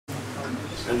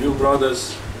and you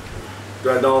brothers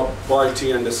to adopt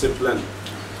piety and discipline.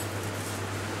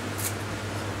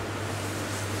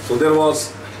 So there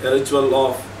was a ritual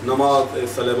of namaz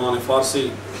Salaman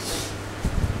Farsi,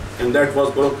 and that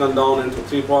was broken down into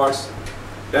 3 parts.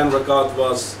 10 rakat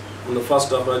was on the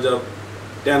 1st of Rajab,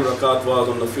 10 rakat was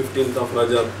on the 15th of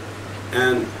Rajab,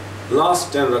 and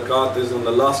last 10 rakat is on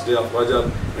the last day of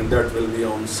Rajab, and that will be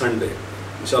on Sunday.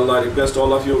 Inshallah, I request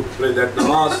all of you to pray that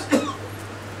namaz.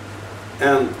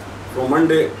 And from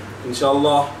Monday,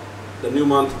 inshallah, the new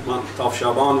month of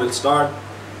Sha'ban will start.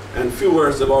 And few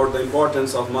words about the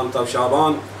importance of month of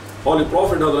Sha'ban. Holy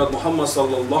Prophet Hazrat Muhammad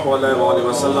sallallahu alaihi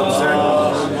wasallam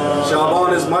said,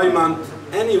 Sha'ban is my month.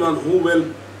 Anyone who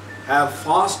will have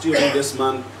fast during this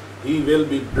month, he will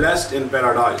be blessed in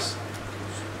paradise.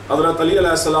 Hazrat Ali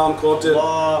alayhi salam quoted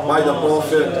by the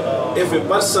Prophet, if a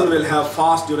person will have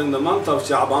fast during the month of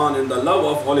Sha'ban in the love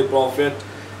of Holy Prophet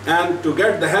and to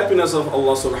get the happiness of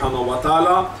Allah subhanahu wa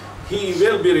ta'ala, he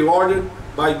will be rewarded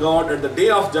by God at the day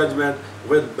of judgment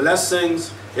with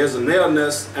blessings, his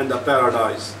nearness and the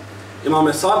paradise. Imam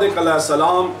Sadiq alayhi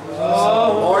salam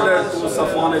ordered to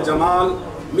Safwan Jamal,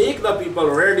 make the people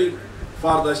ready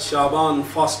for the Sha'ban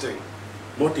fasting.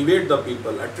 Motivate the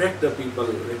people, attract the people,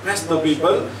 request the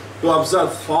people to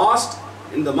observe fast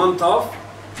in the month of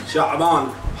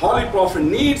Sha'ban. Holy Prophet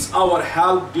needs our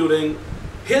help during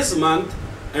his month,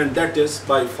 and that is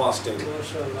by fasting.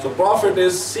 So Prophet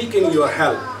is seeking your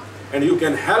help, and you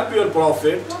can help your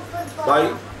Prophet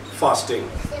by fasting.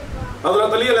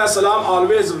 Hazrat Ali alayhi salam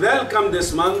always welcomed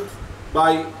this month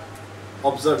by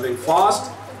observing fast.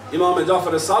 Imam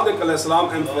Jafar as-Sadiq alayhi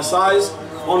salam emphasized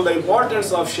on the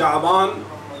importance of Sha'ban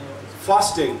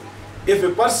fasting. If a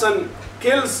person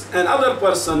kills another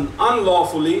person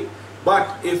unlawfully, but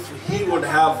if he would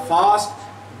have fast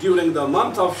during the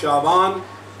month of Sha'ban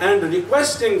and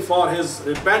requesting for his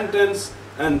repentance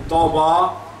and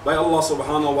tawbah by Allah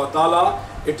subhanahu wa ta'ala,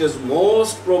 it is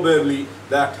most probably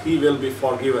that he will be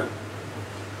forgiven.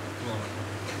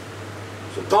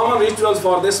 So common rituals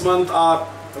for this month are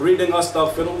reading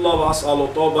Astaghfirullah wa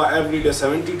As'alu Tawbah every day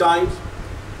 70 times,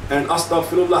 and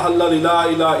Astaghfirullah alladhi la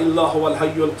ilaha illa huwal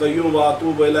hayyul qayyum wa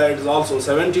atubu ilayhi is also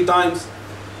 70 times.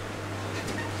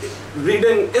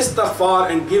 Reading Istighfar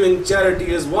and giving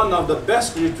charity is one of the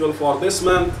best ritual for this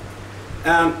month,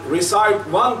 and recite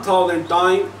 1000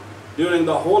 times during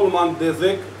the whole month the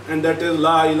dhikr, and that is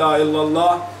La ilaha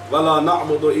illallah wa la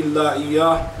na'budu illa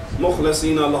iyyah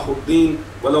mukhlasina lahuddin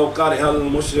walau karihal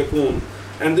mushrikun.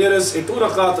 And there is a 2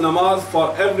 rakat namaz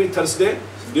for every Thursday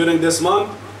during this month,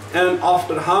 and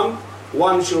after Hamd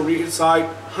one should recite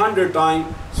 100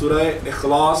 times Surah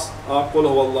Ikhlas or Qul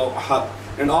Huwallahu Ahad,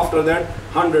 and after that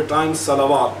 100 times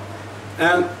Salawat.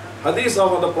 And hadith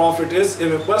of the Prophet is,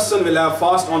 if a person will have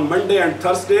fast on Monday and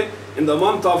Thursday in the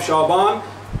month of Sha'ban,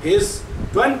 his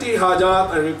 20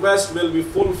 hajat and requests will be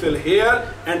fulfilled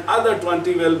here, and other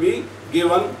 20 will be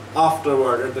given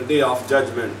afterward at the day of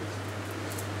judgment.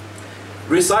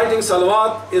 Reciting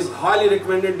salawat is highly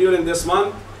recommended during this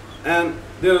month, and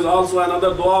there is also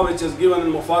another dua which is given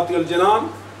in Mufati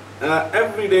al-Jinan.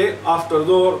 Every day after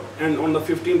Dhuhr and on the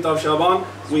 15th of Sha'ban,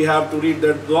 we have to read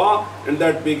that dua, and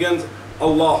that begins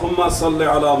Allahumma salli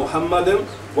ala Muhammadin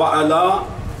wa ala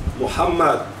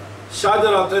Muhammad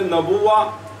shajarat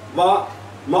al-nabuwa wa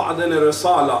ma'adan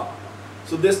al-risala.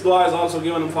 So this dua is also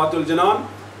given in Mufati al-Jinan.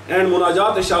 And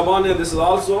Munajat al-Sha'ban, this is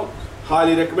also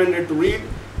highly recommended to read.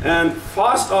 And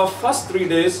fast of first 3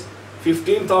 days,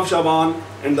 15th of Sha'ban,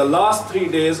 and the last 3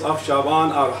 days of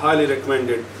Sha'ban are highly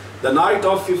recommended. The night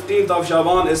of 15th of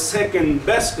Sha'ban is second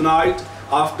best night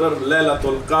after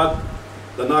Laylatul Qadr,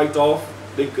 the night of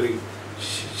decree.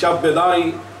 Shab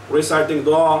Bedari, reciting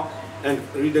dua and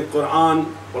reading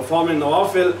Quran, performing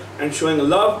nawafil and showing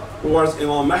love towards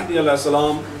Imam Mahdi alayhi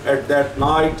salam at that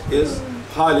night is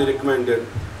highly recommended.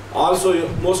 Also,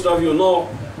 most of you know,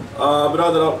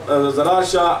 Brother Zarar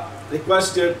Shah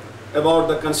requested about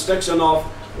the construction of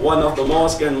one of the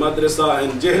mosque and madrasa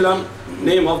in Jehlam.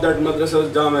 Name of that madrasa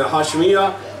is Jami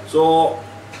Hashmiya. So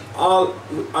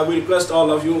I will request all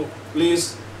of you,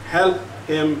 please help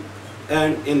him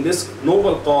and in this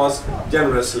noble cause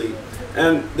generously.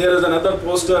 And there is another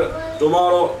poster,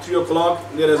 tomorrow 3 o'clock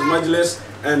there is Majlis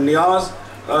and Niyaz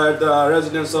at the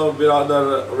residence of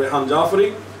Brother Rehan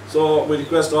Jafri. So we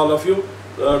request all of you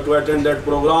to attend that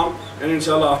program, and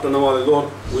inshallah after Nawaz Dhuhr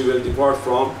we will depart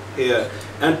from here.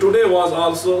 And today was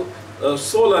also a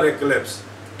solar eclipse.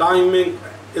 Timing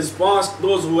is past.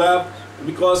 Those who have,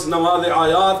 because Nawaz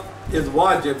Ayat is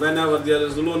wajib whenever there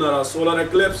is lunar or solar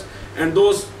eclipse, and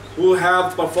those who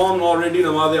have performed already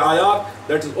Nawaz Ayat,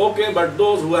 that is okay, but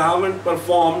those who haven't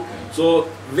performed, so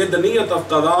with the niyat of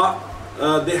qada,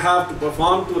 they have to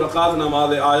perform 2 rakat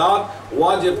namaz ayat,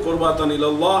 wajib qurbatan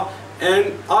ilallah.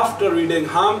 And after reading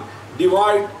Ham,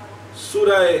 divide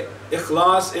Surah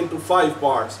Ikhlas into 5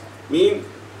 parts. Mean,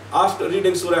 after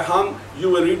reading Surah Ham, you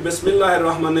will read Bismillahir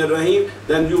Rahmanir Rahim,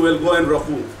 then you will go in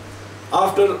Raku.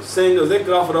 After saying the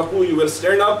zikr of Raku, you will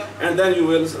stand up and then you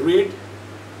will read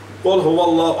Qul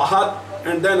Huwallahu Ahad,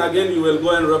 and then again you will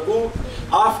go in Raku.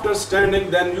 After standing,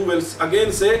 then you will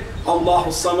again say Allahu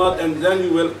Samad, and then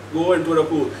you will go into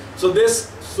Raku. So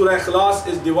this Surah Ikhlas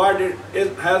is divided,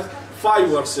 it has 5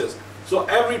 verses. So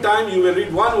every time you will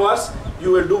read 1 verse,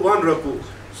 you will do 1 Raku.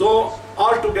 So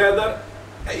altogether,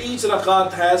 each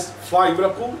rakat has 5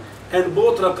 raku, and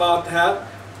both rakat have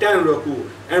 10 raku.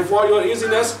 And for your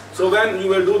easiness, so when you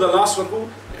will do the last raku,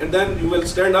 and then you will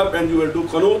stand up and you will do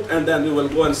qanut, and then you will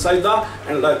go in sajda,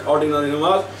 and like ordinary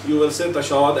namaz, you will say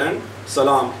tashahhud and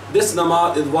salam. This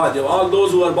namaz is wajib. All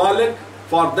those who are baligh,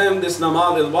 for them this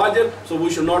namaz is wajib, so we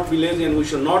should not be lazy and we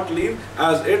should not leave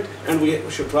as it, and we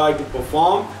should try to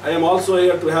perform. I am also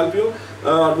here to help you.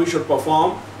 We should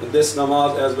perform this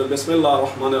namaz as well. Bismillah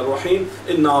ar-Rahman ar-Rahim.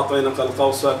 Inna a'tainaka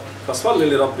al-Kawthar fasalli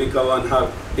li rabbika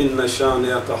wanhar. Inna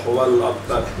shani'aka huwal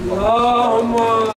abtar.